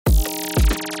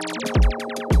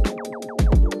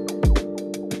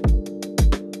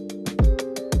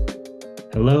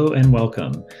Hello and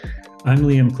welcome. I'm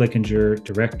Liam Clickinger,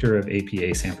 Director of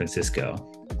APA San Francisco.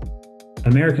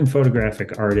 American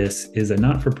Photographic Artists is a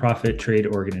not-for-profit trade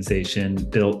organization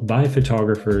built by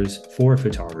photographers for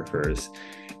photographers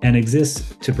and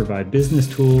exists to provide business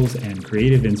tools and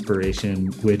creative inspiration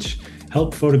which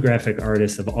help photographic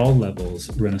artists of all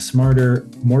levels run a smarter,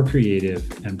 more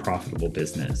creative, and profitable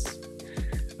business.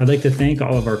 I'd like to thank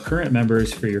all of our current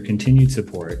members for your continued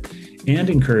support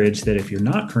and encourage that if you're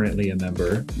not currently a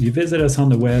member, you visit us on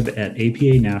the web at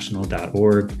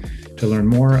apanational.org to learn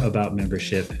more about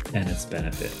membership and its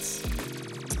benefits.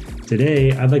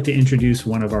 Today, I'd like to introduce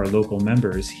one of our local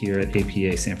members here at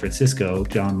APA San Francisco,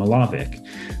 Jon Milavec,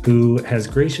 who has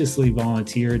graciously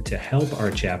volunteered to help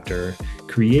our chapter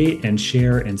create and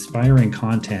share inspiring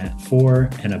content for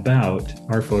and about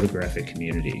our photographic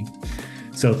community.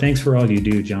 So thanks for all you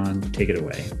do, Jon. Take it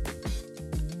away.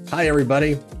 Hi,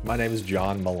 everybody. My name is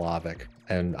Jon Milavec,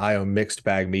 and I own Mixed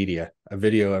Bag Media, a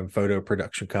video and photo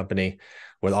production company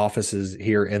with offices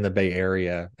here in the Bay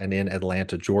Area and in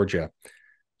Atlanta, Georgia.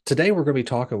 Today, we're going to be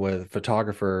talking with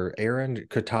photographer Aaron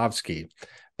Kotowski,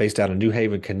 based out of New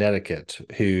Haven, Connecticut,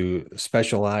 who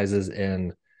specializes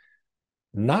in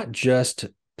not just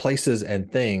places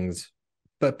and things,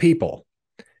 but people.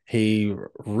 He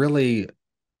really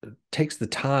takes the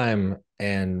time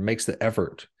and makes the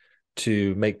effort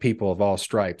to make people of all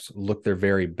stripes look their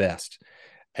very best.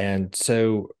 And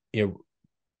so,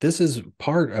 this is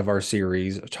part of our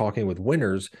series talking with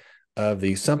winners of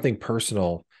the Something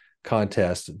Personal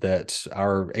contest that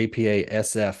our APA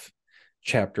SF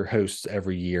chapter hosts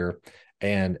every year.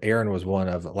 And Aaron was one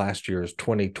of last year's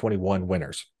 2021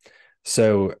 winners.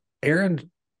 So Aaron,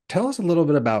 tell us a little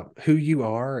bit about who you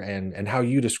are and how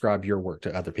you describe your work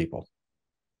to other people.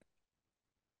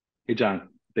 Hey, John.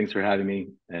 Thanks for having me,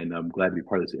 and I'm glad to be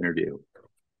part of this interview.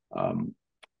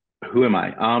 Who am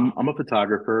I? I'm a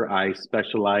photographer. I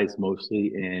specialize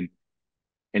mostly in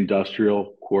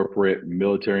industrial, corporate,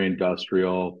 military,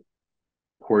 industrial,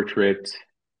 portrait,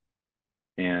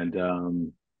 and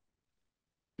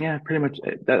pretty much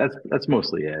that's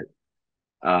mostly it.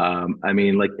 I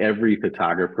mean, like every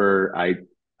photographer,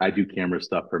 I do camera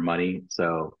stuff for money,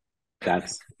 so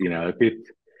that's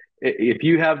if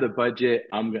you have the budget,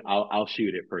 I'll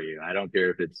shoot it for you. I don't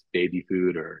care if it's baby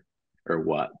food or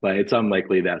what, but it's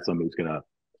unlikely that somebody's gonna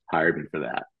hire me for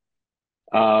that.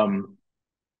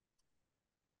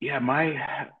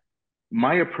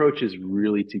 My approach is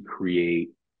really to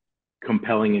create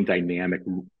compelling and dynamic,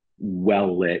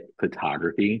 well-lit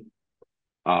photography.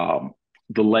 The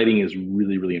lighting is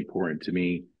really, really important to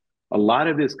me. A lot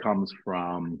of this comes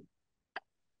from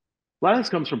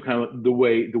kind of the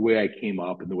way I came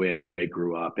up and the way I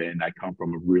grew up, and I come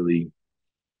from a really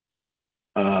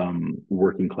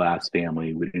working class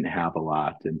family. We didn't have a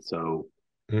lot, and so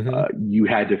you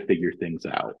had to figure things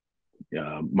out.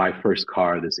 My first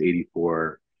car, this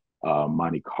 '84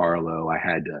 Monte Carlo, I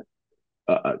had to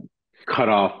cut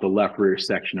off the left rear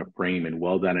section of frame and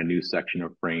weld on a new section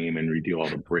of frame and redo all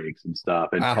the brakes and stuff.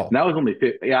 And wow. I was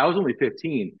only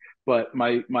 15. But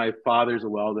my father's a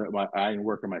welder. I didn't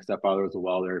work, and my stepfather was a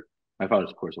welder. My father's,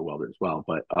 of course, a welder as well.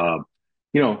 But of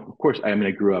course, I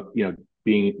grew up,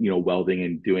 being, welding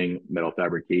and doing metal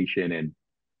fabrication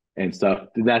and stuff.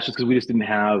 And that's just because we didn't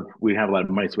have a lot of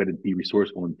money, so we had to be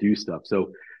resourceful and do stuff.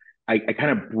 So I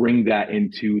kind of bring that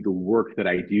into the work that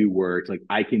I do, where it's like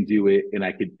I can do it, and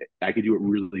I could do it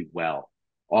really well.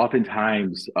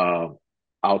 Oftentimes, I'll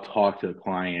talk to a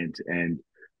client and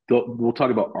we'll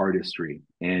talk about artistry,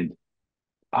 and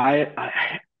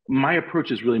my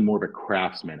approach is really more of a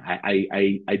craftsman.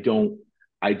 I don't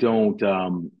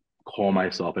call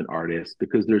myself an artist,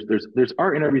 because there's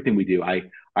art in everything we do. I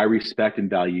respect and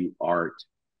value art,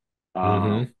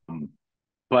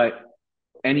 but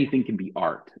anything can be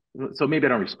art. So maybe I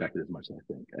don't respect it as much as I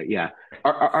think.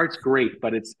 Art's great,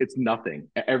 but it's nothing.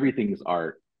 Everything is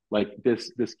art. Like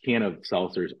this can of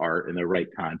seltzer is art in the right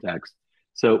context.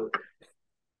 So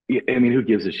I mean, who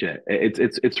gives a shit?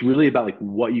 It's really about like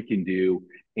what you can do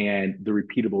and the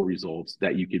repeatable results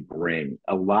that you could bring.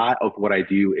 A lot of what I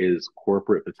do is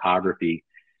corporate photography,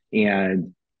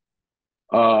 and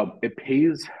it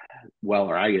pays well,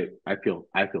 or I feel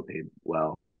paid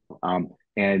well.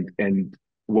 And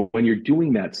when you're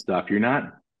doing that stuff, you're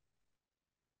not.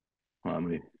 Let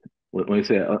me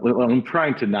say, I'm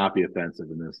trying to not be offensive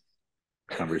in this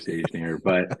conversation here,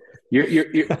 but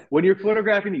you're when you're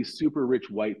photographing these super rich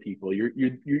white people, you're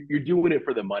doing it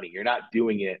for the money. You're not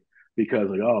doing it because,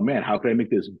 like, oh man, how can I make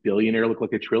this billionaire look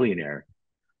like a trillionaire?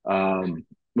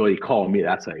 Well, you call me,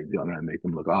 that's how you do it. I'm gonna make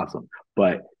them look awesome.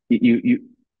 But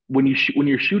when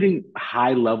you're shooting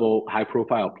high level, high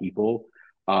profile people,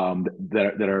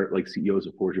 that are like CEOs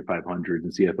of Fortune 500s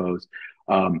and CFOs.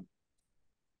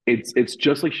 It's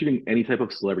just like shooting any type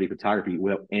of celebrity photography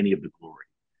without any of the glory.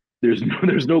 There's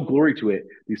no glory to it.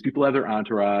 These people have their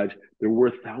entourage. They're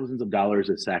worth thousands of dollars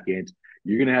a second.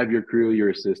 You're gonna have your crew, your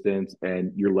assistants,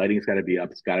 and your lighting's got to be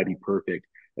up. It's got to be perfect.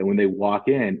 And when they walk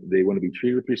in, they want to be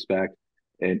treated with respect,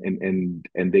 and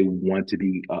they want to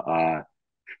be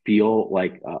feel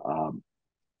like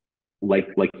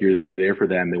you're there for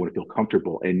them. They want to feel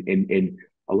comfortable, and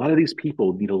a lot of these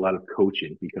people need a lot of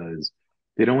coaching because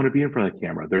they don't want to be in front of the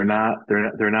camera. They're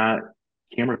not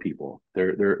camera people.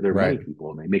 They're money Right. people,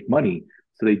 and they make money,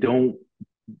 so they don't,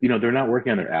 they're not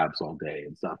working on their abs all day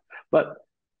and stuff. But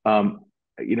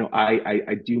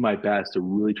I do my best to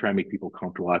really try and make people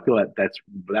comfortable. I feel that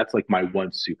that's like my one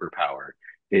superpower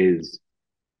is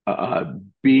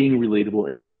being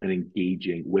relatable and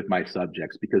engaging with my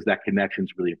subjects because that connection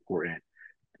is really important.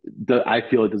 I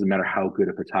feel it doesn't matter how good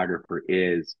a photographer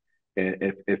is,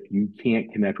 if you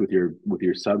can't connect with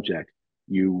your subject,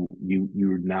 you're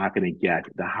not going to get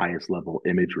the highest level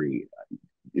imagery.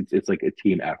 It's like a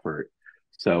team effort.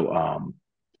 So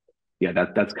yeah,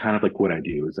 that's kind of like what I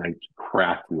do is I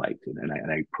craft light and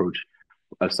I approach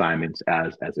assignments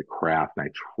as a craft and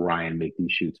I try and make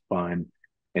these shoots fun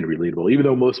and relatable. Even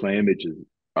though most of my images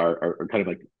are kind of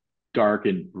like dark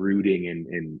and brooding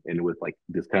and with like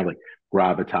this kind of like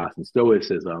gravitas and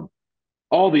stoicism.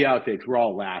 All the outtakes, we're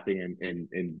all laughing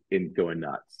and going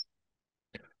nuts.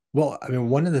 Well, I mean,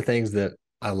 one of the things that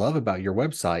I love about your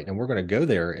website, and we're going to go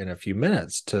there in a few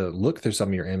minutes to look through some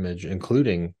of your image,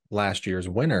 including last year's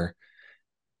winner,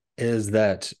 is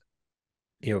that,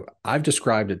 I've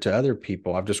described it to other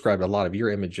people. I've described a lot of your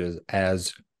images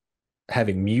as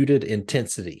having muted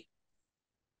intensity,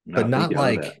 but No, thank not you. I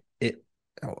love that. like it.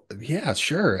 Oh, yeah,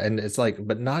 sure. And it's like,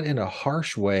 but not in a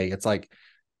harsh way. It's like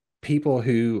people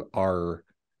who are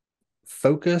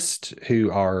focused, who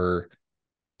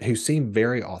seem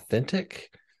very authentic,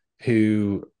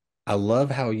 who I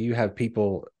love how you have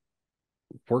people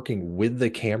working with the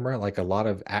camera. Like a lot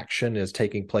of action is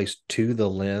taking place to the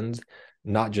lens,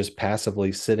 not just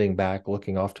passively sitting back,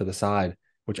 looking off to the side,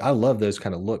 which I love those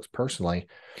kind of looks personally.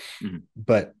 Mhm.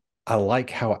 But I like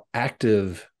how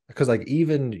active, because like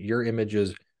even your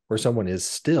images where someone is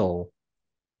still,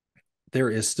 there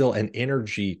is still an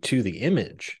energy to the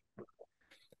image.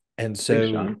 And Thanks,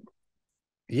 so, John.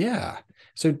 yeah.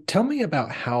 So tell me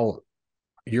about how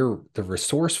the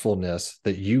resourcefulness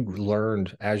that you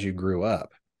learned as you grew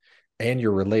up and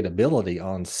your relatability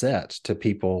on set to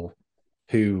people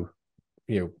who,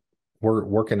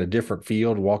 work in a different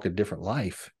field, walk a different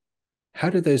life. How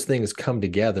did those things come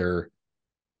together?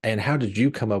 And how did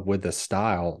you come up with a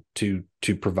style to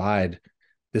provide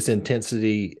this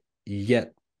intensity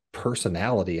yet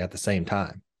personality at the same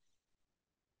time?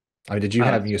 I mean, did you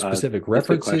have specific That's a good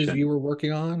references you question. were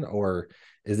working on, or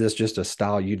is this just a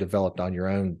style you developed on your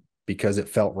own because it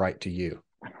felt right to you?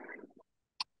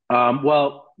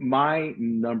 Well, my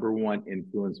number one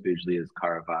influence visually is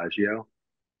Caravaggio,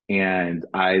 and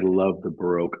I love the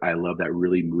Baroque. I love that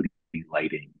really moody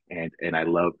lighting, and I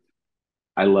love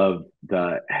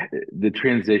the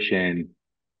transition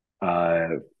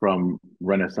from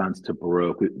Renaissance to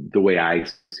Baroque. The way I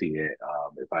see it,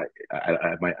 if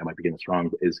I might be getting this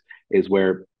wrong, is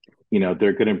where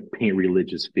they're going to paint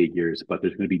religious figures, but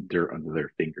there's going to be dirt under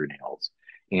their fingernails,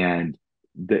 and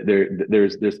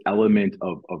there's this element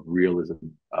of realism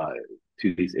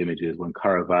to these images. When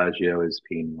Caravaggio is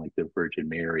painting like the Virgin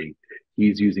Mary,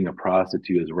 he's using a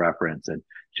prostitute as reference, and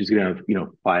she's gonna have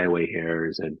fly away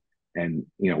hairs and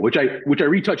which I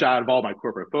retouch out of all my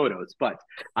corporate photos, but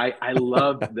I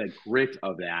love the grit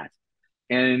of that,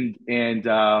 and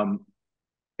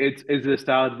it's a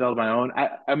style developed my own.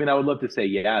 I mean I would love to say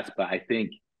yes, but I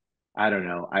think I don't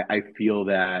know. I feel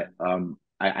that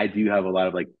I do have a lot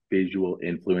of like visual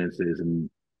influences, and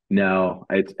no,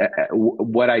 it's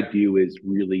what I do is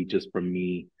really just from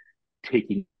me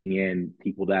taking in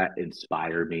people that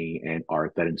inspire me and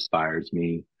art that inspires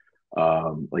me.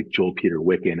 Like Joel Peter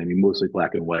Wiccan. I mean, mostly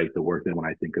black and white. The work that when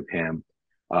I think of him,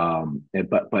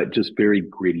 but just very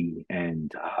gritty and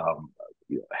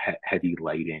heavy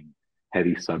lighting,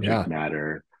 heavy subject Yeah.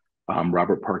 matter.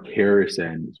 Robert Park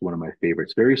Harrison is one of my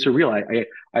favorites. Very surreal.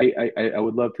 I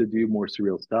would love to do more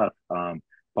surreal stuff.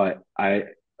 But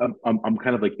I'm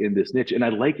kind of like in this niche, and I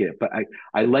like it. But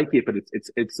I like it, but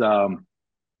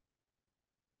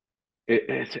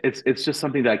it's just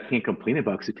something that I can't complain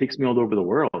about because it takes me all over the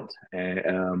world,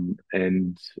 and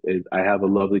I have a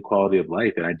lovely quality of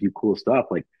life, and I do cool stuff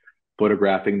like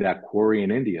photographing that quarry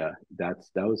in India. That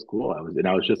was cool. I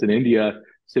was just in India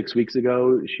 6 weeks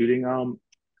ago shooting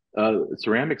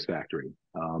ceramics factory.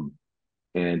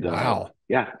 And Wow.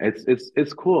 yeah,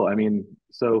 it's cool. I mean,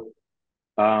 so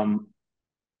um,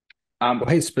 Well, um,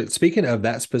 hey, speaking of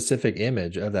that specific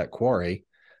image of that quarry,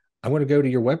 I want to go to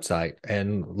your website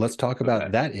and let's talk about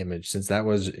okay, that image since that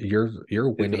was your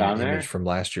is it winning on image there? from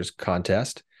last year's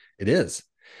contest. It is.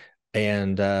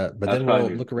 And but That's then probably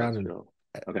we'll New look around Industrial.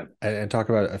 Okay. and talk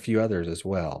about a few others as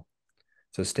well.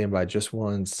 So stand by just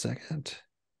 1 second.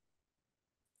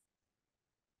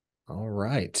 All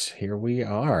right, here we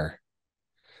are.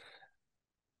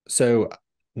 So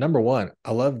number one,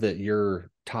 I love that your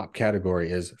top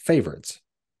category is favorites.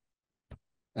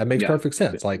 That makes Yeah. perfect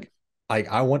sense. Like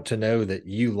I want to know that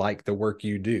you like the work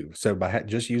you do. So by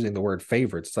just using the word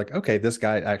favorites, it's like, okay, this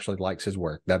guy actually likes his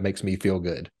work. That makes me feel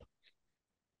good.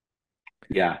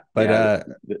 Yeah. But Yeah.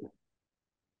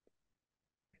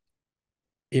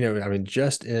 I mean,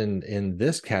 just in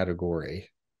this category,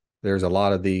 there's a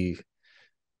lot of the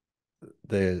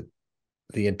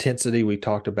the intensity we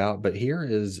talked about. But here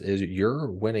is your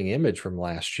winning image from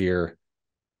last year.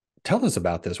 Tell us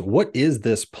about this. What is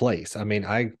this place? I mean,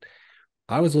 I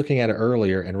was looking at it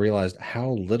earlier and realized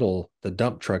how little the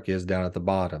dump truck is down at the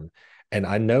bottom. And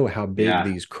I know how big Yeah.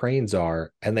 these cranes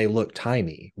are and they look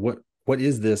tiny. What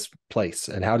is this place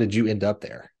and how did you end up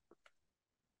there?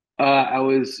 I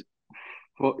was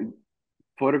pho-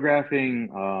 photographing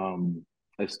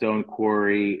a stone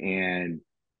quarry and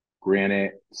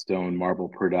granite stone marble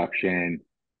production,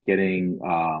 getting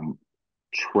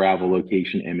travel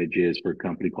location images for a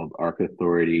company called Arc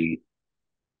Authority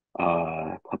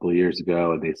a couple of years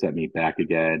ago, and they sent me back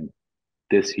again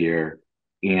this year.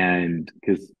 And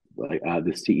because like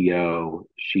the CEO,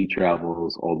 she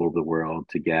travels all over the world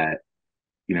to get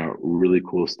really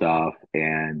cool stuff,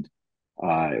 and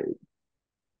uh,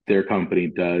 their company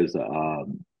does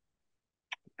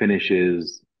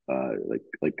finishes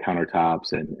like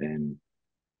countertops and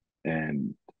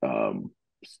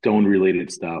stone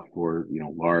related stuff for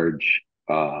large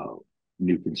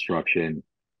new construction.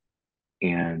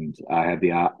 And I had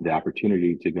the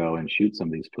opportunity to go and shoot some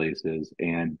of these places,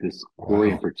 and this quarry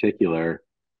in Wow. particular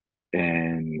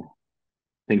in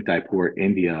think Daipur,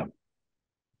 India.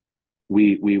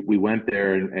 We went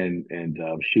there and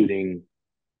shooting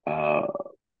uh,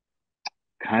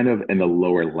 kind of in the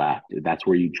lower left. That's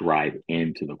where you drive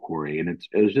into the quarry, and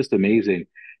it was just amazing.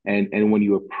 And when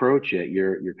you approach it,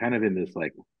 you're kind of in this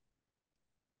like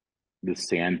the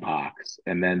sandbox,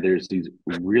 and then there's these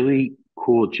really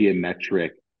cool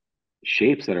geometric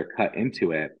shapes that are cut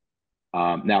into it.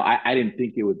 Now, I didn't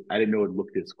think it would. I didn't know it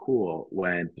looked this cool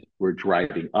when we're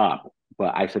driving up.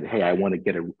 But I said, hey, I want to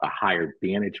get a higher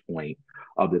vantage point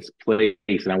of this place,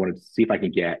 and I wanted to see if I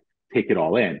can take it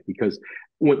all in because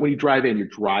when you drive in, you're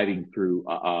driving through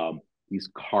these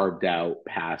carved out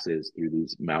passes through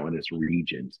these mountainous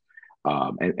regions,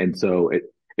 and so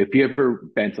if you ever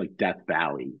been to like Death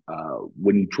Valley,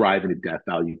 when you drive into Death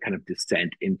Valley, you kind of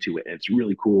descend into it, and it's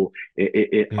really cool.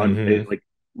 It Mm-hmm. like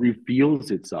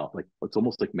reveals itself like it's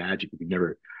almost like magic if you've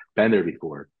never been there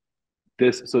before.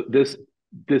 I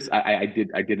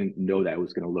didn't know that it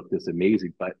was going to look this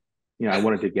amazing, but I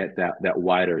wanted to get that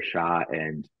wider shot,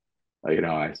 and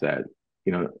I said,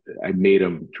 you know, I made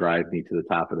him drive me to the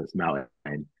top of this mountain,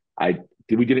 and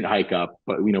we didn't hike up,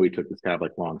 but we took this kind of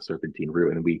like long serpentine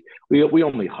route, and we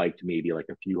only hiked maybe like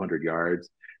a few hundred yards.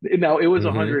 Now it was Mm-hmm.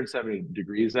 170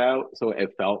 degrees out, so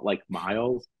it felt like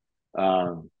miles.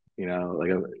 Like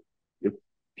a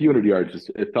few hundred yards, just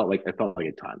it felt like a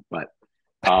ton. But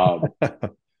um,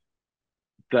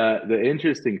 the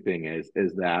interesting thing is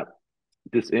that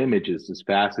this image is just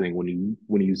fascinating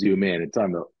when you zoom in. It's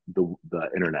on the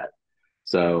internet,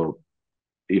 so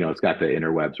it's got the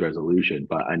interwebs resolution,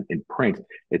 but in print,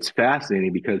 it's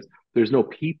fascinating because there's no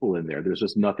people in there. There's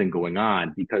just nothing going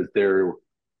on because the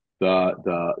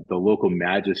local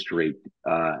magistrate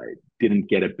didn't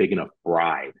get a big enough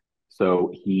bribe,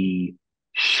 so he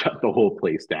shut the whole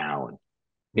place down.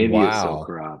 India is so Wow.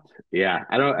 corrupt. Yeah,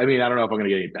 I don't know if I'm gonna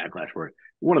get any backlash for it.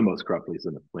 One of the most corrupt places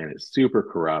on the planet, super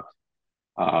corrupt.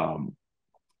 Um,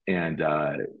 and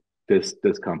this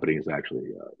company is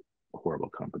actually a horrible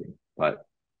company, but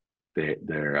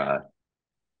they're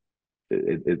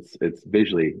it's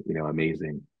visually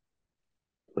amazing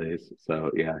place.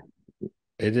 So yeah,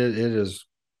 It is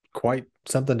quite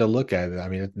something to look at. I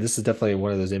mean, this is definitely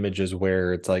one of those images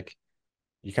where it's like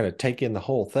you kind of take in the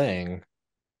whole thing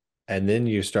and then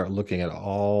you start looking at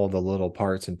all the little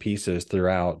parts and pieces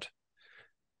throughout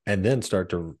and then start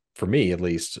to, for me at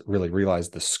least, really realize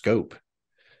the scope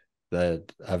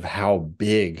that of how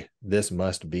big this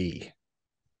must be.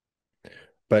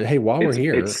 But hey, while we're it's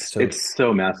here, it's so it's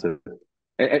so massive.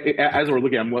 I, As we're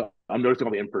looking, I'm noticing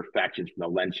all the imperfections from the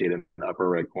lens shade in the upper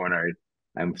right corner.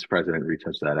 I'm surprised I didn't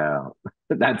retouch that out.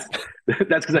 that's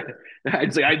because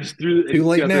I just threw Too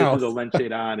late now. threw the lens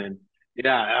shade on, and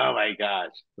yeah, oh my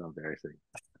gosh, so embarrassing.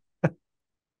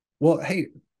 Well, hey,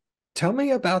 tell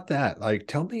me about that. Like,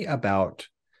 tell me about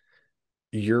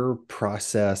your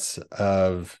process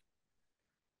of.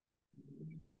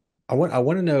 I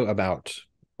want to know about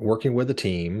working with a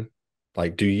team.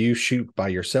 Like, do you shoot by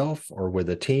yourself or with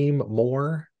a team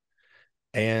more?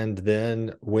 And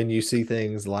then when you see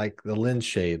things like the lens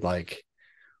shade, like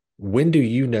when do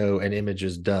you know an image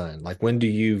is done? Like when do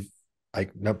you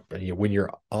like no, when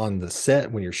you're on the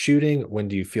set, when you're shooting, when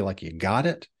do you feel like you got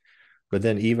it? But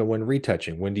then even when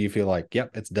retouching, when do you feel like,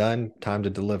 yep, it's done, time to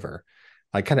deliver?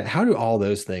 Like kind of how do all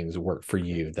those things work for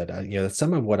you? That that's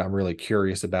some of what I'm really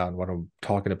curious about and what I'm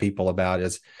talking to people about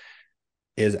is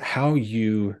how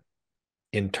you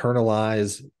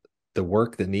internalize the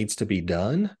work that needs to be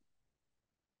done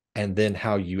and then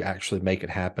how you actually make it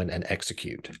happen and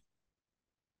execute.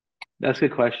 That's a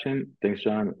good question. Thanks,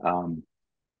 John.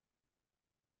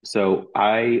 So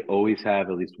I always have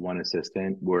at least one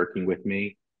assistant working with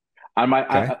me. On my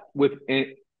Okay.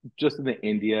 just in the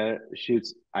India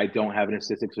shoots, I don't have an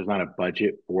assistant because there's not a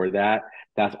budget for that.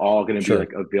 That's all going to be like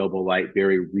Sure. available light,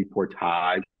 very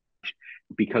reportage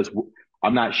because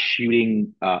I'm not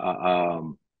shooting.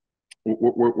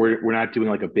 We're not doing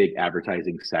like a big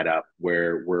advertising setup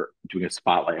where we're doing a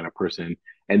spotlight on a person,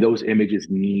 and those images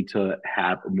need to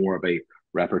have more of a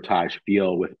reportage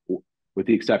feel with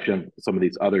the exception of some of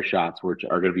these other shots which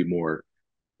are going to be more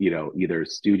either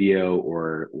studio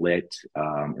or lit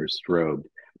or strobed.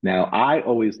 Now I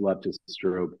always love to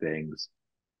strobe things.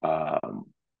 um,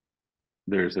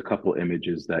 there's a couple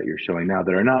images that you're showing now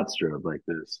that are not strobed, like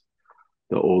this,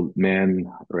 the old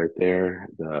man right there,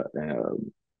 the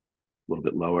little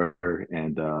bit lower,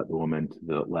 and the woman to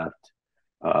the left.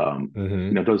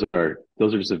 Mm-hmm. Those are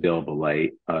just available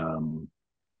light.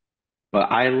 But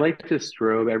I like to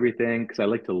strobe everything because I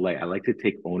like to light. I like to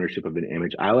take ownership of an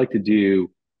image. I like to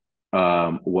do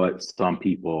what some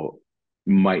people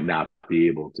might not be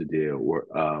able to do. Or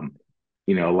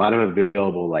a lot of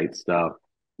available light stuff,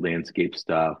 landscape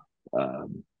stuff, a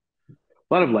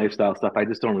lot of lifestyle stuff. I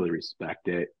just don't really respect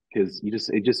it because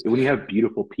it just when you have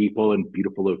beautiful people and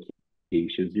beautiful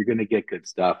locations, you're gonna get good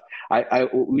stuff.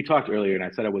 We talked earlier, and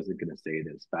I said I wasn't gonna say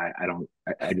this, but I don't.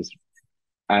 I just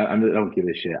I don't give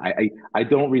a shit. I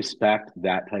don't respect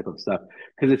that type of stuff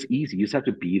because it's easy. You just have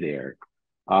to be there,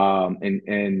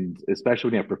 and especially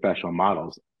when you have professional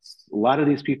models. A lot of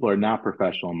these people are not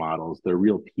professional models; they're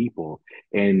real people,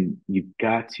 and you've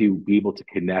got to be able to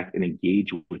connect and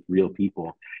engage with real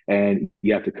people, and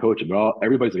you have to coach them. Well,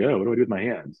 everybody's like, "Oh, what do I do with my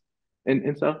hands?"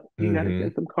 And so you got to Mm-hmm.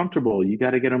 get them comfortable. You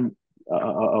got to get them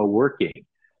working.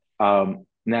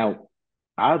 Now,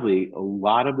 oddly, a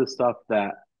lot of the stuff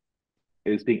that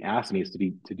is being asked me is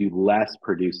to do less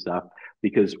produced stuff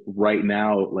because right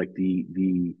now like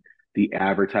the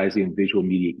advertising and visual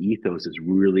media ethos is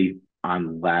really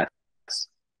on less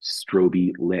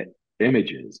stroby lit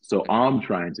images, so I'm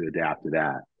trying to adapt to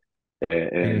that.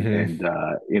 Mm-hmm.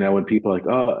 When people are like,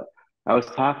 oh, I was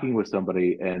talking with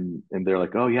somebody and they're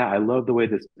like, oh yeah, I love the way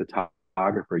this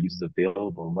photographer uses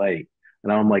available light.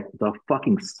 And I'm like, the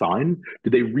fucking sun?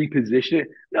 Did they reposition it?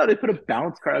 No, they put a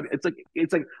bounce card. It's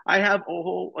like I have a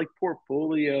whole like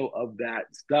portfolio of that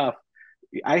stuff.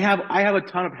 I have a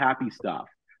ton of happy stuff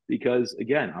because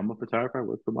again, I'm a photographer. I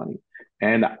work for money,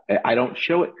 and I don't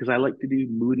show it because I like to do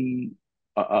moody,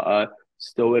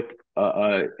 stoic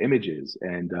images.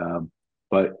 And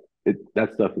but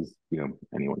that stuff is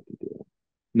anyone can do it.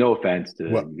 No offense to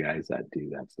Well, you guys that do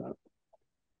that stuff.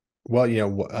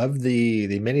 well, of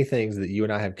the many things that you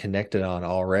and I have connected on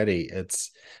already,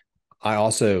 I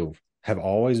also have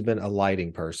always been a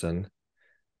lighting person.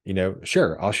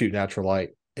 Sure, I'll shoot natural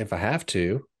light if I have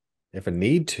to, if I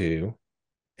need to,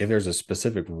 if there's a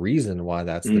specific reason why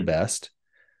that's the Mm, best.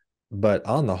 But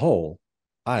on the whole,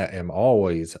 I am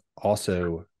always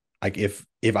also like if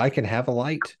I can have a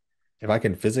light, if I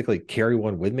can physically carry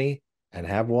one with me and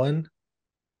have one,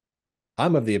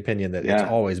 I'm of the opinion that it's yeah,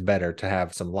 always better to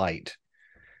have some light.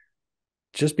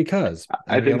 Just because,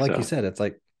 I and think like you so. said, it's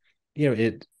like,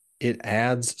 it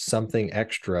adds something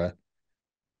extra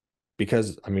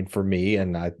because I mean for me,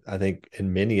 and I think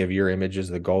in many of your images,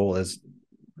 the goal is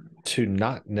to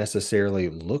not necessarily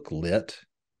look lit,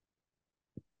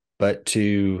 but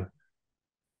to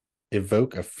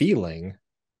evoke a feeling,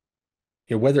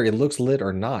 whether it looks lit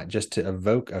or not, just to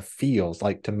evoke a feels,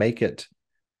 like to make it.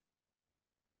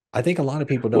 I think a lot of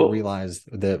people don't Well, realize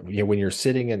that when you're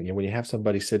sitting in, when you have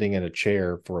somebody sitting in a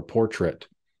chair for a portrait,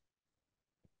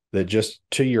 that just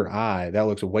to your eye, that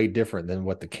looks way different than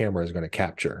what the camera is going to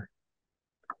capture.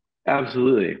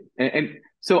 Absolutely. And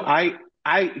so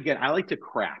again, I like to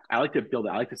craft. I like to build it.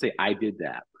 I like to say I did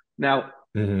that. Now,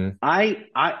 Mm-hmm. I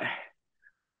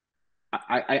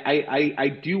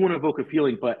do want to evoke a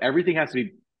feeling, but everything has to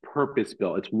be purpose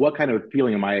built. It's what kind of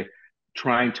feeling am I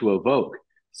trying to evoke?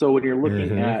 So when you're looking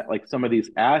Mm-hmm. at like some of these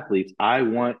athletes, I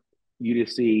want you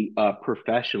to see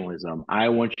professionalism. I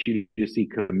want you to see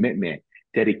commitment,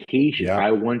 dedication. Yeah.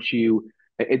 I want you.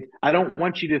 I don't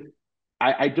want you to.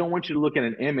 I don't want you to look at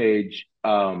an image,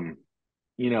 of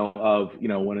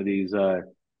one of these,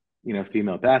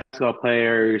 female basketball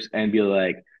players and be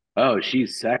like, oh,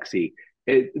 she's sexy.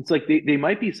 It's like they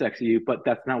might be sexy, but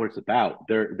that's not what it's about.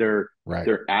 Right.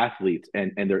 They're athletes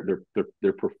and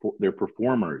they're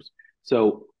performers.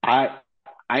 So I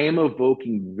am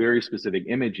evoking very specific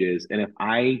images, and if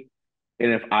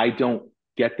I don't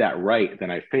get that right,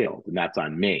 then I failed, and that's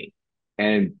on me.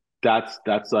 And that's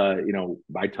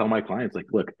I tell my clients, like,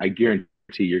 look, I guarantee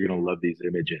you're gonna love these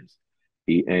images,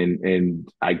 and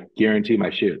I guarantee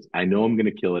my shoots. I know I'm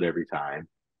gonna kill it every time,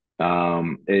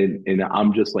 and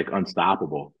I'm just like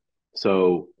unstoppable.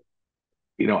 So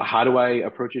how do I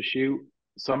approach a shoot?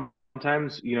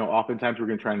 Sometimes, oftentimes we're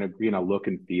gonna try and agree on a look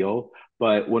and feel,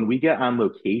 but when we get on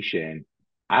location,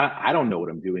 I don't know what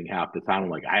I'm doing half the time. I'm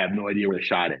like, I have no idea where the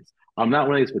shot is. I'm not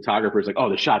one of these photographers like, oh,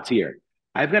 the shot's here.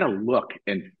 I've got to look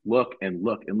and look and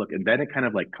look and look, and then it kind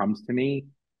of like comes to me.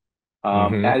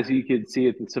 Mm-hmm. As you can see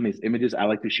it in some of these images, I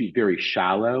like to shoot very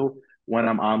shallow when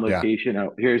I'm on Yeah. location.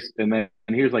 Here's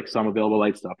like some available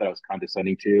light stuff that I was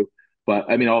condescending to, but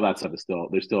I mean all that stuff is still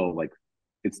there's still like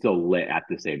it's still lit at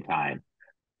the same time.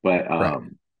 But Right.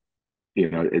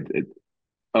 it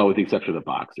with the exception of the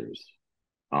boxers,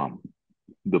 um,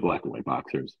 the black and white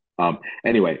boxers.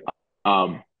 Anyway,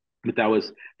 um, but that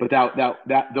was but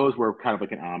that those were kind of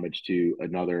like an homage to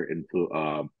another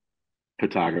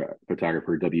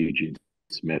photographer, W. Gene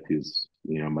Smith, who's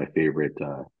my favorite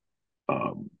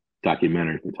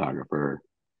documentary photographer.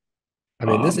 I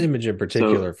mean, this Um, image in so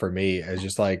particular for me is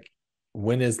just like,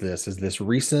 when is this? Is this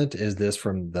recent? Is this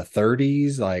from the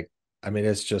 30s? Like, I mean,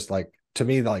 it's just like, to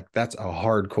me, like, that's a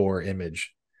hardcore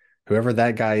image. Whoever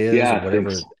that guy is, yeah, thanks.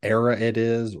 whatever era it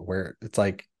is, where it's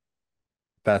like,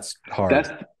 that's hard. That's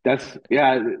that's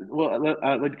yeah. Well,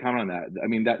 I'd like to comment on that. I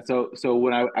mean that so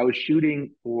when I was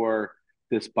shooting for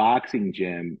this boxing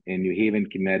gym in New Haven,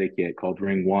 Connecticut called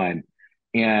Ring One,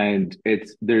 and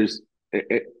it's there's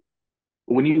it,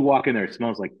 when you walk in there, it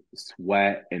smells like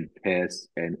sweat and piss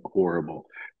and horrible.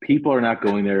 People are not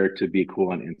going there to be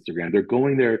cool on Instagram. They're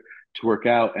going there to work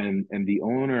out. And the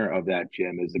owner of that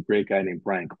gym is a great guy named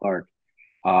Brian Clark.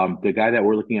 The guy that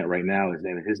we're looking at right now, his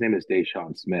name is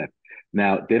Deshaun Smith.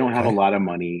 Now they don't have a Okay. lot of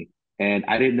money, and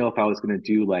I didn't know if I was going to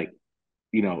do like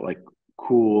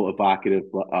cool, evocative,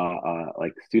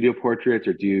 like studio portraits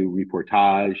or do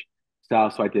reportage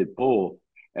style. So I did both.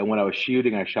 And when I was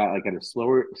shooting, I shot like at a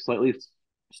slightly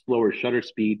slower shutter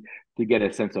speed to get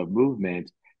a sense of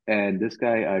movement. And this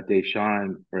guy,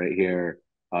 Deshaun, right here,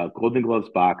 Golden Gloves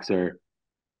boxer,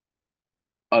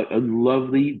 a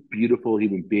lovely, beautiful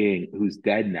human being who's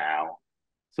dead now.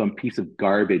 Some piece of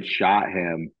garbage shot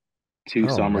him two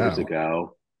Oh, summers no.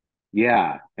 ago.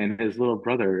 Yeah, and his little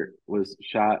brother was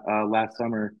shot last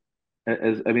summer.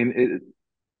 As I mean,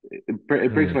 it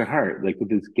breaks Mm, my heart, like with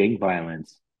this gang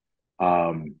violence.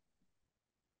 Um,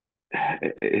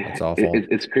 that's awful.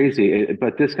 it's crazy.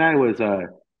 But this guy was a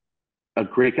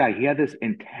great guy. He had this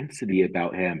intensity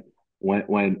about him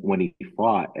when he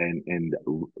fought, and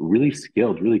really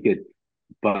skilled, really good.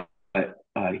 But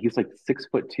he's like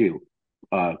 6'2",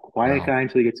 quiet Wow. guy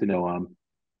until you get to know him,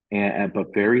 and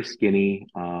but very skinny,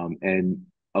 and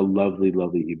a lovely,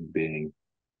 lovely human being.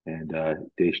 And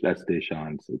that's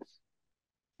Deshaun.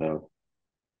 So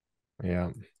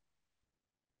Yeah.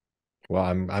 Well,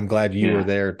 I'm glad you were yeah,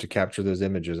 there to capture those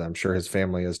images. I'm sure his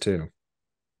family is too.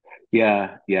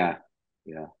 yeah, yeah,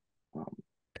 yeah. Um,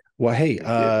 Well, hey,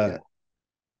 yeah,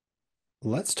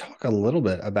 let's talk a little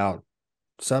bit about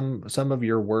some of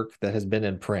your work that has been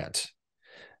in print.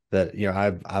 That,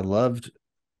 I loved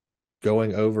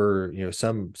going over,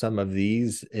 some of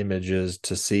these images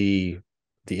to see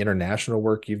the international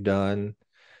work you've done,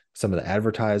 some of the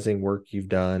advertising work you've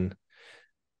done.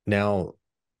 Now,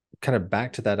 kind of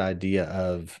back to that idea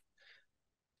of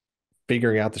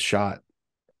figuring out the shot,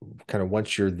 kind of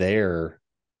once you're there,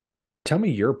 tell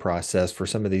me your process for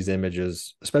some of these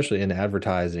images, especially in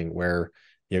advertising, where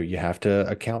you have to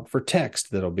account for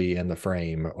text that'll be in the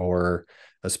frame, or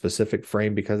a specific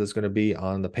frame because it's going to be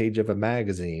on the page of a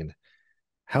magazine.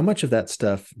 How much of that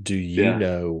stuff do you yeah.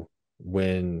 know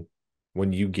when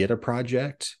you get a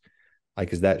project,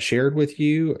 Like, is that shared with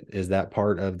you? Is that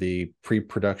part of the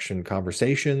pre-production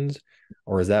conversations?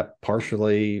 Or is that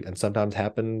partially and sometimes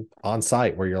happen on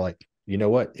site where you're like, you know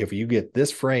what, if you get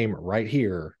this frame right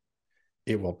here,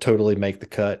 it will totally make the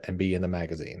cut and be in the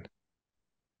magazine?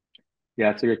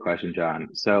 Yeah, that's a good question, John.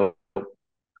 So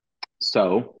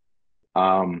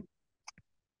um,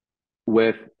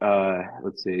 with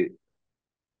let's see,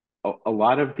 a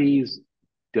lot of these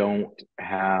don't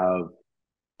have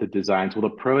the designs. Well,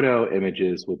 the proto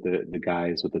images with the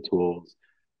guys with the tools,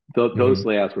 those Mhm.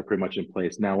 layouts were pretty much in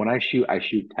place. Now, when I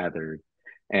shoot tethered,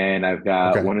 and I've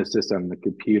got Okay. one assistant on the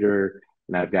computer,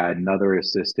 and I've got another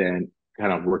assistant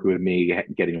kind of working with me,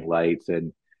 getting lights.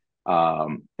 And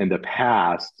in the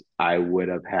past, I would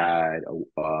have had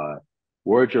a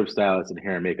wardrobe stylist and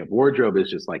hair and makeup. Wardrobe is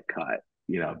just like cut,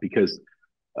 because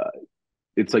uh,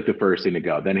 it's like the first thing to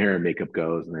go. Then hair and makeup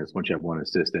goes, and there's once you have one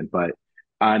assistant. But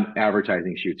on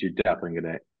advertising shoots, you're definitely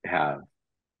going to have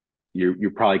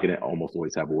you're probably going to almost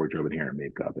always have wardrobe and hair and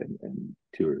makeup and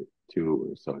two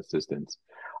or so assistants.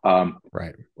 Um,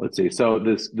 Right. let's see. So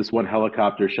this one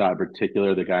helicopter shot in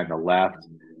particular, the guy on the left,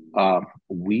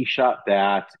 we shot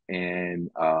that in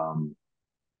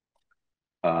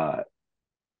uh,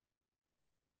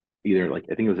 either like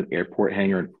I think it was an airport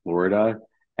hangar in Florida,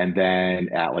 and then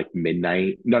at like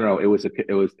midnight. No, it was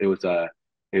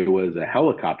a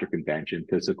helicopter convention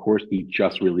because of course he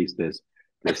just released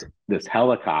this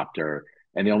helicopter,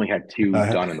 and they only had two Uh,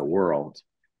 done in the world.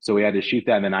 So we had to shoot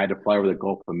that, and then I had to fly over the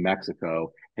Gulf of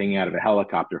Mexico, hanging out of a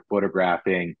helicopter,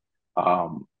 photographing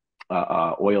um,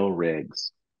 oil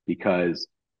rigs because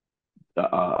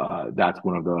that's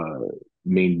one of the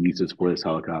main uses for this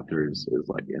helicopter is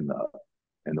like in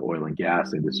the oil and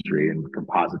gas industry, and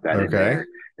composite that in okay. there.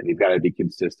 And you've got to be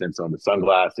consistent. So on the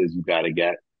sunglasses, you've got to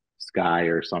get sky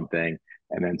or something.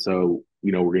 And then so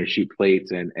we're going to shoot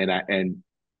plates, and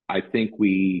I think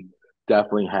we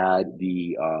definitely had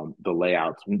the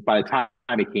layouts by the time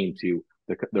it came to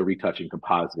the retouching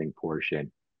compositing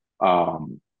portion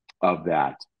um, of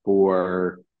that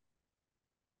for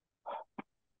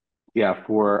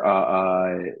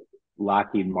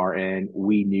Lockheed Martin.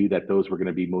 We knew that those were going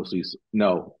to be mostly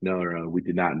no, we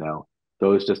did not know.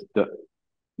 Those just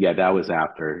yeah, that was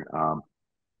after.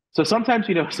 So sometimes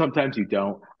sometimes you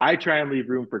don't. I try and leave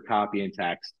room for copy and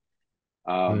text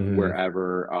Hmm.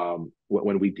 wherever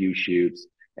when we do shoots,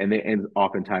 and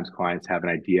oftentimes clients have an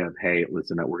idea of, hey,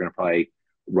 listen, we're going to probably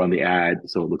run the ad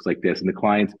so it looks like this, and the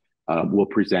client will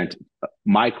present.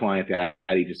 My client, the ad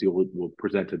agency, will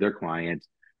present to their client.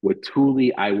 With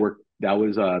Thule, I worked. That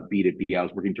was a B2B. I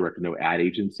was working direct with no ad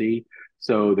agency.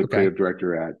 So the Okay. creative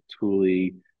director at Thule,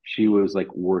 she was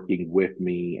like working with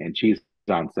me, and she's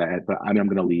on set. But I mean, I'm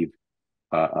going to leave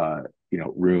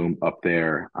room up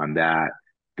there on that.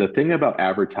 The thing about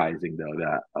advertising, though,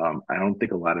 that I don't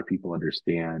think a lot of people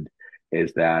understand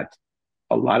is that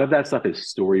a lot of that stuff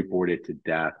is storyboarded to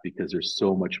death because there's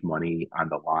so much money on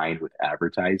the line with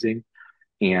advertising,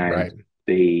 and Right.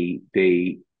 they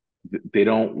they they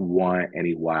don't want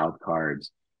any wild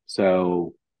cards.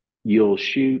 So you'll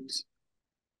shoot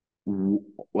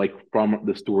like from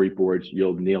the storyboards,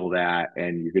 you'll nail that,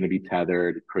 and you're going to be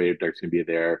tethered. Creative director's going to be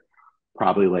there.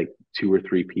 Probably like two or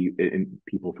three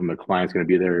people from the client's going to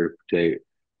be there to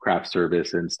craft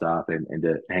service and stuff, and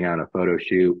to hang out on a photo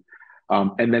shoot.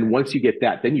 And then once you get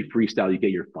that, then you freestyle. You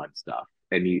get your fun stuff,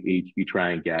 and you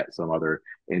try and get some other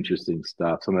interesting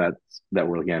stuff. Some of that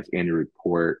we're looking at is annual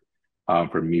report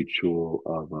for Mutual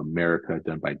of America,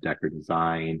 done by Decker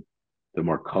Design. The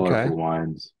more Okay. colorful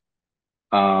ones,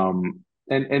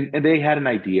 and they had an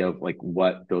idea of like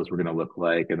what those were going to look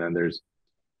like, and then there's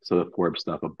the Forbes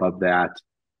stuff above that.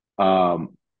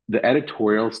 um the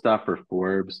editorial stuff for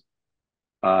Forbes,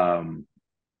 um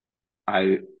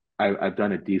I, I've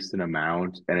done a decent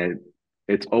amount, and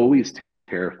it's always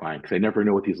terrifying because I never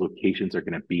know what these locations are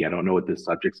going to be. I don't know what this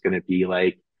subject's going to be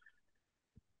like,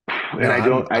 and Now I I'm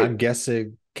don't I I'm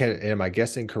guessing. Am I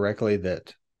guessing correctly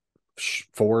that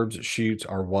Forbes shoots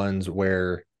are ones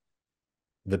where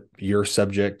your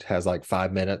subject has like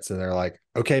 5 minutes and they're like,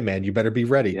 okay, man, you better be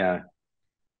ready.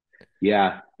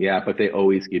 yeah, yeah, but they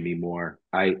always give me more.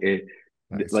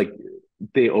 Nice. Like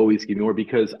they always give me more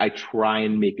because I try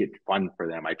and make it fun for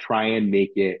them. I try and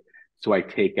make it so I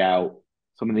take out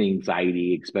some of the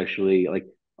anxiety, especially like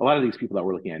a lot of these people that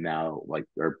we're looking at now, like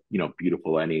are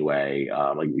beautiful anyway.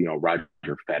 Like Roger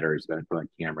Federer has been on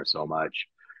camera so much,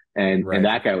 and Right.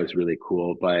 that guy was really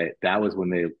cool. But that was when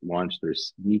they launched their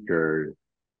sneaker,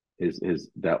 his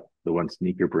that the one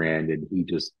sneaker brand, and he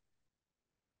just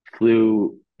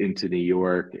flew into New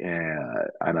York and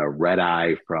on a red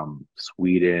eye from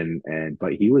Sweden,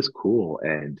 but he was cool,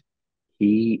 and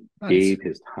He Nice. gave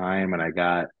his time, and I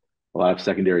got a lot of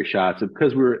secondary shots. And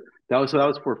because that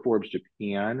was for Forbes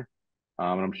Japan,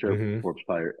 and I'm sure Hmm. Forbes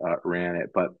probably ran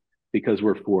it, but because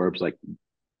we're Forbes, like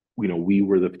we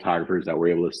were the photographers that were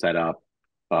able to set up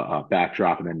a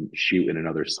backdrop and then shoot in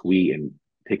another suite and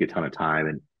take a ton of time.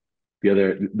 And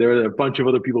there were a bunch of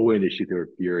other people waiting to shoot. They were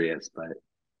furious, but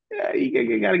yeah,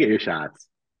 you got to get your shots.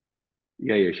 You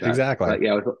got your shots. Exactly. But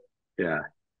yeah, yeah,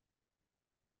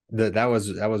 That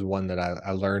was one that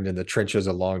I learned in the trenches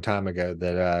a long time ago,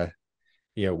 that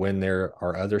when there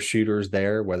are other shooters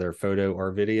there, whether photo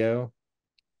or video,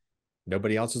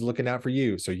 nobody else is looking out for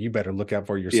you. So you better look out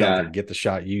for yourself yeah. and get the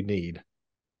shot you need.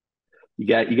 You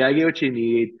got to get what you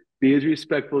need. Be as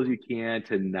respectful as you can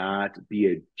to not be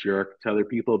a jerk to other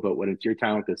people. But when it's your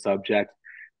time with the subject,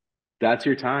 that's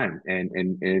your time. And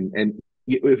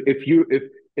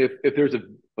if there's a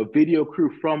video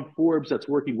crew from Forbes that's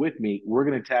working with me, we're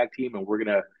gonna tag team and we're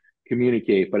gonna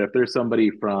communicate. But if there's somebody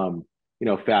from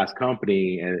Fast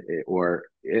Company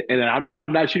and I'm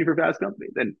not shooting for Fast Company,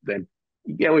 then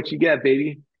you get what you get,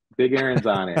 baby. Big Aaron's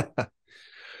on it.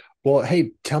 Well,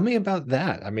 hey, tell me about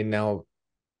that. I mean, now,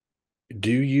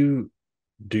 do you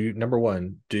number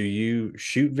one, do you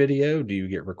shoot video? Do you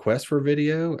get requests for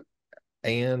video?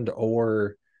 And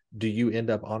or do you end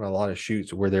up on a lot of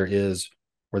shoots where there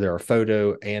are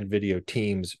photo and video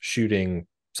teams shooting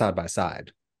side by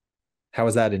side? How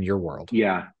is that in your world?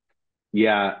 Yeah,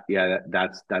 yeah.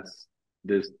 That's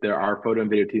there are photo and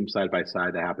video teams side by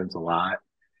side. That happens a lot.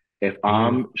 If Hmm.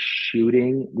 I'm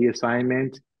shooting the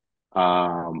assignment,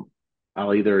 um,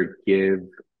 I'll either give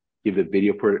the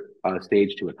video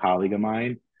stage to a colleague of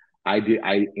mine.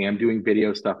 I am doing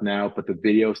video stuff now, but the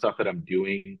video stuff that I'm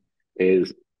doing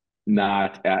is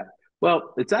not at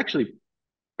well. It's actually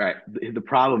all right. The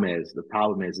problem is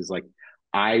like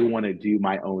I want to do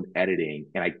my own editing,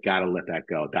 and I gotta let that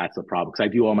go. That's the problem because I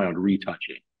do all my own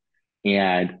retouching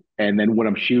and then when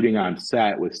I'm shooting on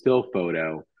set with still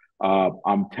photo,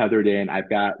 I'm tethered in. I've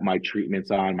got my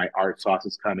treatments on, my art sauce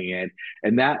is coming in,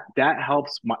 and that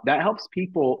helps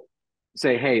people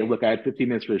say, "Hey, look, I had 15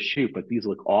 minutes for the shoot, but these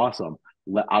look awesome.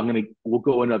 We'll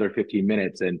go another 15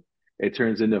 minutes," and it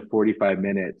turns into 45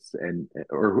 minutes, and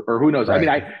or who knows? I mean,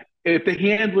 Right. if the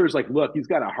handler's like, "Look, he's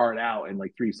got a hard out in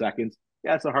like 3 seconds,"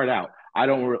 yeah, it's a hard out. I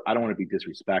don't want to be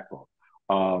disrespectful,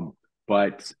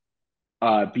 but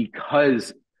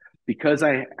because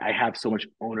I have so much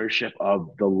ownership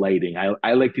of the lighting.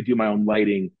 I like to do my own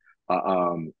lighting uh,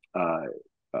 um,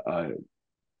 uh,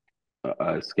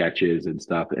 uh, sketches and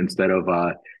stuff instead of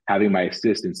having my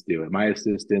assistants do it. My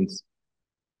assistants,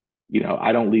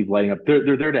 I don't leave lighting up.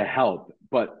 They're there to help,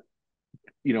 but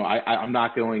I'm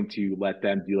not going to let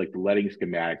them do like the lighting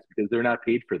schematics because they're not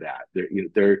paid for that.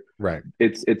 They're Right.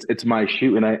 it's my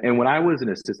shoot, and when I was an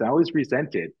assistant, I always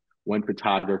resented when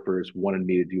photographers wanted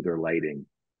me to do their lighting.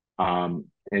 And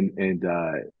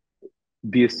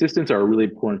the assistants are a really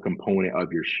important component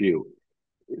of your shoot.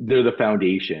 They're the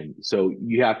foundation, so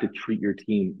you have to treat your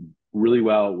team really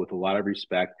well with a lot of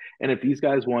respect. And if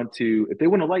they want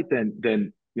to light,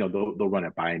 then they'll run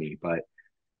it by me. But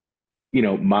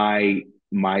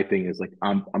my thing is like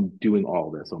I'm doing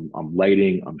all this. I'm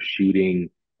lighting, I'm shooting,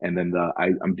 and then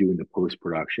I'm doing the post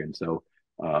production. So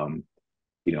um,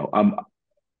 you know, I'm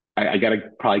I got to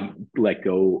probably let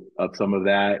go of some of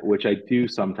that, which I do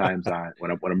sometimes on when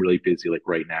I'm really busy, like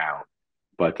right now.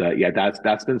 But yeah,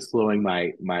 that's been slowing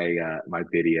my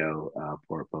video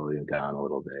portfolio down a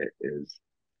little bit. Is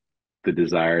the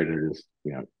desire to just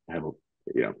have a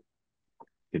you know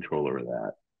control over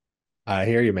that. I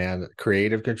hear you, man.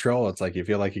 Creative control. It's like you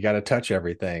feel like you got to touch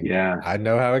everything. Yeah, I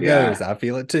know how it goes. yeah, I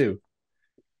feel it too.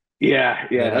 But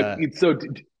yeah. So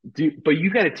but you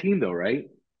got a team though, right?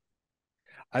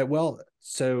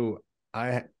 so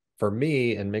I for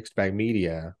me in mixed bag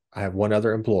media, I have one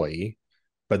other employee,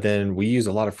 but then we use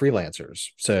a lot of freelancers.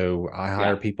 So I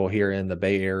hire Yeah, people here in the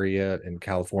Bay Area in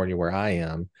California where I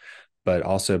am, but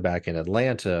also back in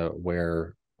Atlanta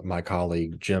where my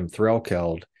colleague Jim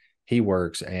Threlkeld, he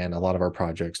works, and a lot of our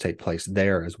projects take place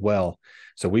there as well.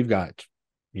 So we've got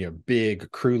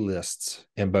big crew lists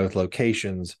in both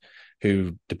locations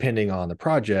who, depending on the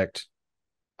project,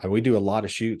 we do a lot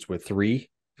of shoots with three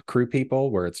crew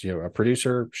people where it's a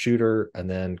producer, shooter, and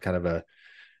then kind of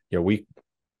we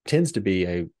tends to be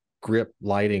a grip,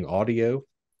 lighting, audio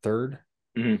third.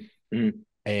 hmm hmm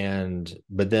And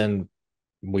but then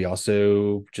we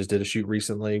also just did a shoot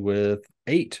recently with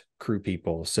 8 crew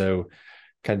people. So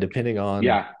kind of depending on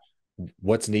yeah,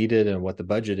 what's needed and what the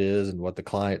budget is and what the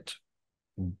client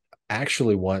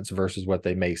actually wants versus what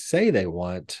they may say they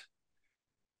want,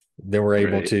 then we're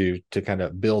able right. to kind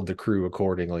of build the crew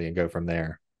accordingly and go from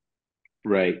there.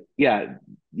 Right. Yeah.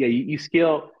 Yeah. You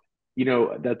scale,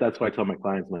 that's why I tell my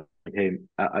clients, like, hey,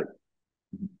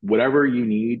 whatever you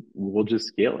need, we'll just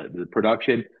scale it. The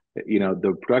production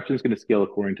is going to scale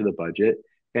according to the budget,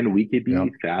 and we could Yeah.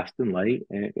 be fast and light,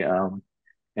 but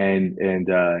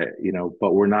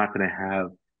we're not going to have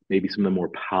maybe some of the more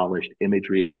polished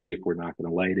imagery if we're not going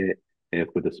to light it if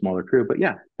with a smaller crew. But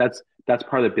yeah, that's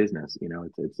part of the business.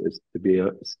 It's to be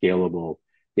a scalable.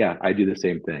 Yeah, I do the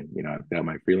same thing. I've got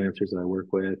my freelancers that I work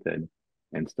with and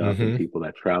stuff, and Hmm. people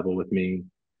that travel with me.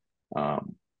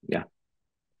 Yeah,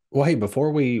 Well, hey,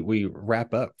 before we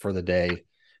wrap up for the day,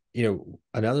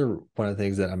 another one of the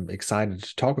things that I'm excited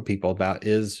to talk with people about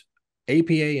is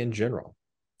APA in general.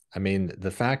 I mean,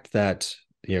 the fact that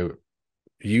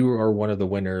you are one of the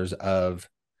winners of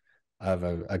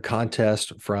a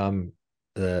contest from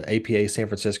the APA San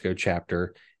Francisco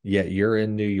chapter, yet you're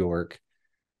in New York.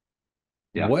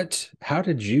 yeah. How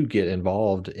did you get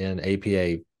involved in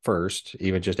APA first,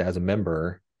 even just as a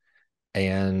member?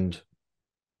 And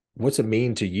what's it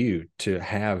mean to you to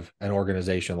have an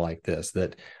organization like this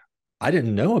that I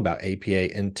didn't know about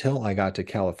APA until I got to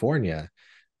California,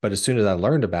 but as soon as I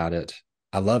learned about it,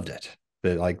 I loved it.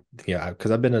 That like,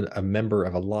 because I've been a member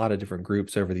of a lot of different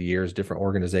groups over the years, different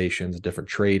organizations, different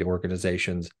trade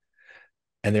organizations,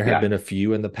 and there have Yeah. been a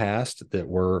few in the past that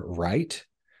were right,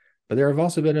 but there have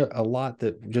also been a lot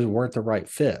that just weren't the right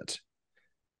fit.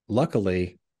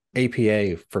 Luckily,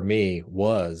 APA for me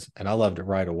was, and I loved it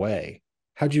right away.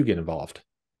 How'd you get involved?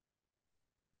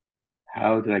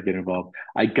 How did I get involved?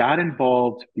 I got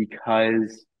involved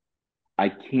because I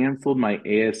canceled my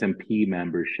ASMP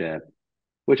membership,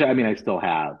 which I mean I still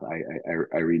have.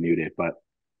 I renewed it, but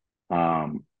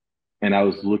um, and I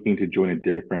was looking to join a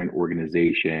different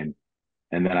organization,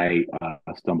 and then I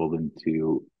stumbled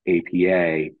into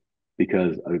APA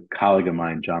because a colleague of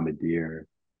mine, Jon Milavec,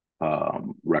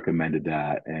 recommended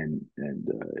that, and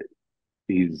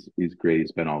he's great.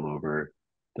 He's been all over,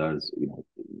 does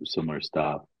similar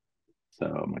stuff. So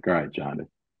I'm like, all right, John, if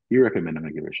you recommend, I'm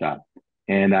gonna give it a shot.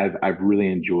 And I've really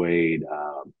enjoyed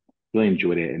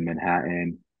it in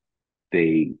Manhattan.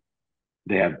 They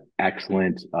they have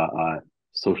excellent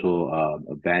social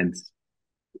events,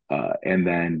 and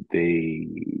then they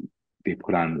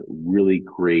put on really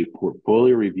great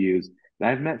portfolio reviews. And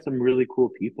I've met some really cool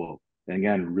people, and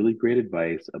again, really great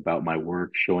advice about my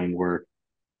work, showing work,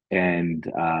 and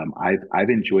I've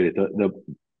enjoyed it. The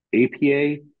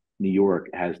APA New York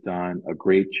has done a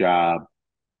great job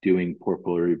doing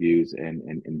portfolio reviews and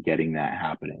getting that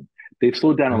happening. They've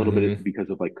slowed down a little bit Mm-hmm. because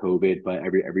of like COVID, but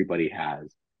everybody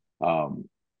has. Um,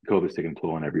 COVID's taken a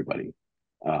toll on everybody.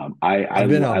 I've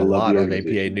been on I a love the lot of APA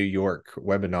organization. New York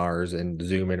webinars and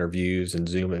Zoom interviews and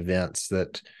Zoom events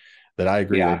that I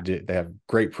agree Yeah, they have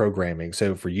great programming.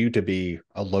 So for you to be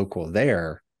a local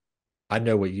there, I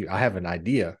have an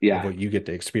idea of yeah, what you get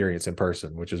to experience in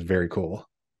person, which is very cool.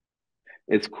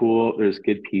 it's cool. There's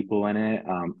good people in it,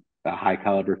 high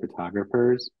caliber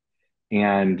photographers,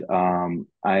 and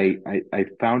I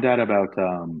found out about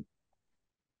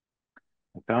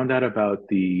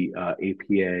the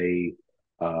APA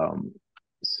um,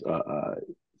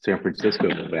 San Francisco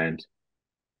event.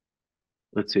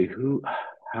 Let's see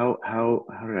how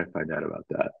did I find out about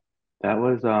that? That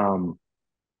was all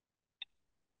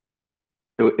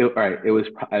right. It was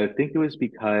I think it was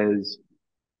because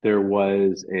there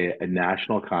was a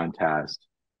national contest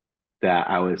that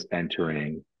I was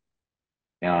entering.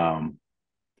 Um,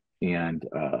 and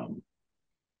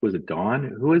Was it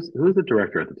Dawn? Who was the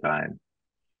director at the time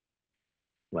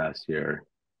last year?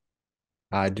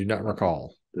 I do not Uh,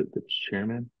 recall, the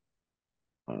chairman?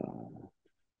 Uh,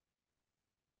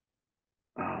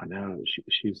 oh no,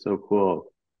 she's so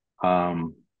cool.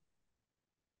 Um,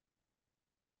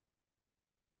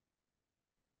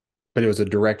 but it was a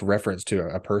direct reference to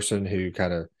a person who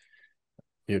kind of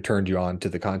turned you on to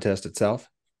the contest itself.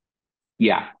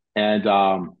 yeah, and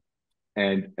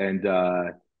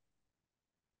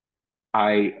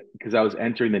I because I was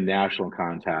entering the national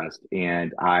contest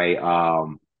and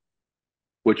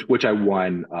which I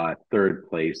won third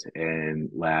place in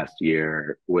last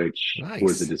year, which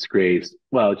was a Nice. disgrace.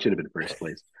 Well, it should have been first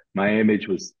place. My image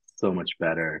was so much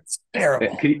better. It's Uh,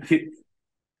 terrible.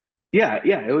 yeah,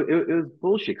 yeah, it was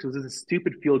bullshit. 'Cause it was a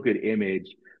stupid feel good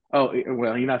image. Oh,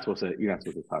 well, you're not supposed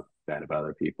to talk bad about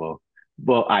other people.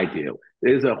 Well, I do.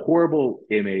 There's a horrible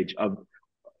image of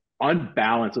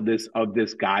unbalance of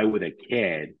this guy with a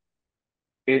kid,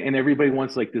 and everybody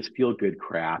wants like this feel good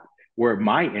crap. Where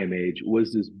my image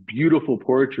was this beautiful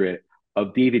portrait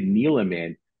of David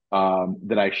Neeleman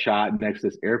that I shot next to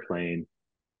this airplane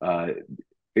uh,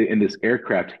 in this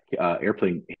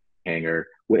airplane hangar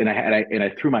and I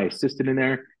threw my assistant in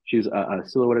there. She's a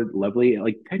silhouetted, lovely.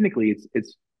 Like technically,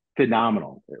 it's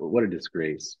phenomenal. What a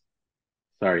disgrace.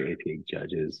 Sorry, APA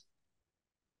judges.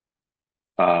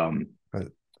 Um.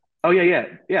 Oh yeah.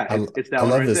 It's that I one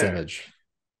love right this there. image.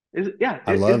 Isn't that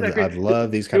I great?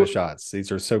 love these kind of shots.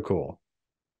 These are so cool.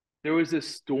 There was this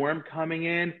storm coming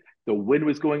in. The wind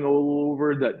was going all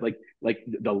over. Like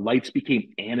the lights became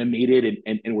animated,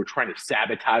 and we're trying to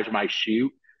sabotage my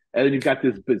shoot. And then you've got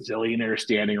this bazillionaire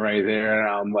standing right there, and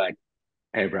I'm like,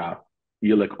 "Hey, bro,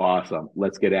 you look awesome.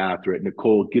 Let's get after it."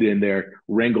 Nicole, get in there,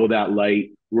 wrangle that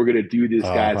light. We're gonna do this,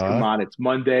 guys. Come Uh-huh. on, it's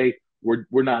Monday. We're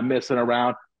not messing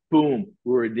around. Boom,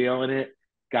 we were nailing it.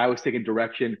 Guy was taking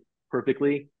direction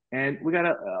perfectly, and we got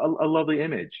a lovely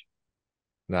image.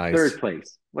 Third Nice.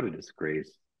 place. What a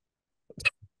disgrace.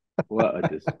 What a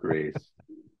disgrace.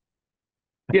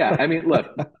 Yeah, I mean, look,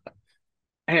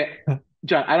 hey,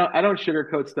 John, I don't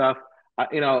sugarcoat stuff.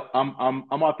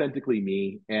 I'm authentically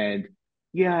me, and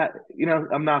yeah,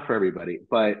 I'm not for everybody,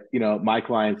 but my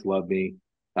clients love me.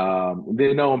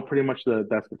 They know I'm pretty much the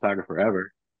best photographer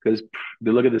ever because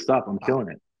they look at this stuff. I'm killing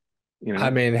it. You I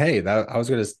know, mean, hey, I was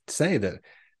going to say that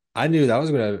I knew that I was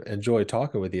going to enjoy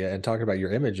talking with you and talking about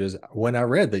your images when I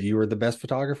read that you were the best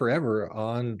photographer ever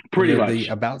on, pretty the much,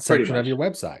 about pretty section of much, your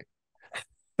website.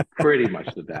 pretty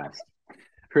much the best.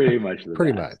 Pretty much the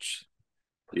Pretty best.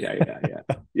 much.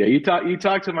 Yeah. You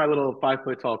talk to my little 5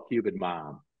 foot tall Cuban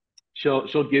mom.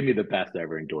 She'll give me the best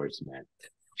ever endorsement.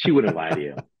 She wouldn't lie to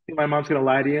you. Think my mom's gonna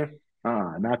lie to you?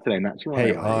 Not today. Not she won't lie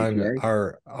Hey, about on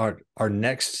APA. our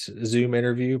next Zoom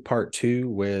interview, part 2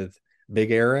 with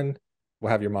Big Aaron,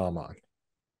 we'll have your mom on.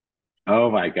 Oh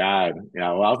my God.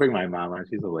 Yeah, well, I'll bring my mom on.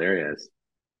 She's hilarious.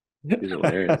 She's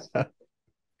hilarious.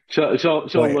 She'll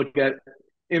Wait, look at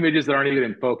images that aren't even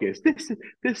in focus.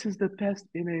 This is the best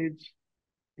image.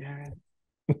 Yeah.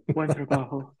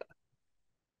 Wonderful.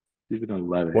 She's gonna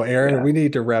love well, it. Aaron, Yeah. we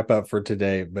need to wrap up for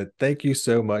today, but thank you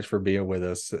so much for being with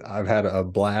us. I've had a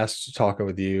blast talking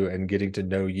with you and getting to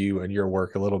know you and your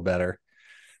work a little better.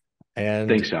 And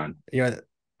Thanks, Sean. you know,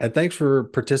 and thanks for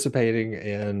participating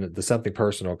in the Something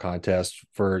Personal contest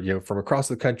for from across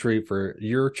the country for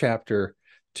your chapter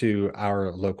to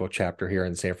our local chapter here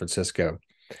in San Francisco.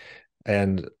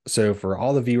 And so for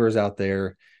all the viewers out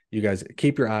there, you guys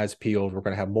keep your eyes peeled. We're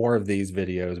going to have more of these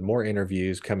videos, more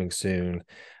interviews coming soon.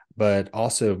 But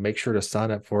also make sure to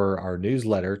sign up for our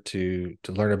newsletter to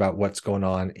learn about what's going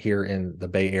on here in the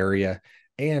Bay Area,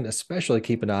 and especially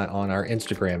keep an eye on our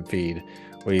Instagram feed.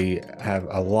 We have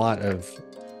a lot of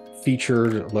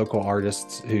featured local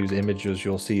artists whose images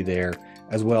you'll see there,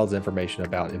 as well as information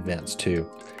about events too.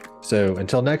 So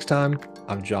until next time,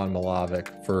 I'm Jon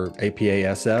Milavec for APA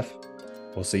SF.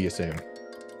 We'll see you soon.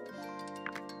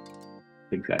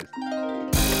 Thanks, guys.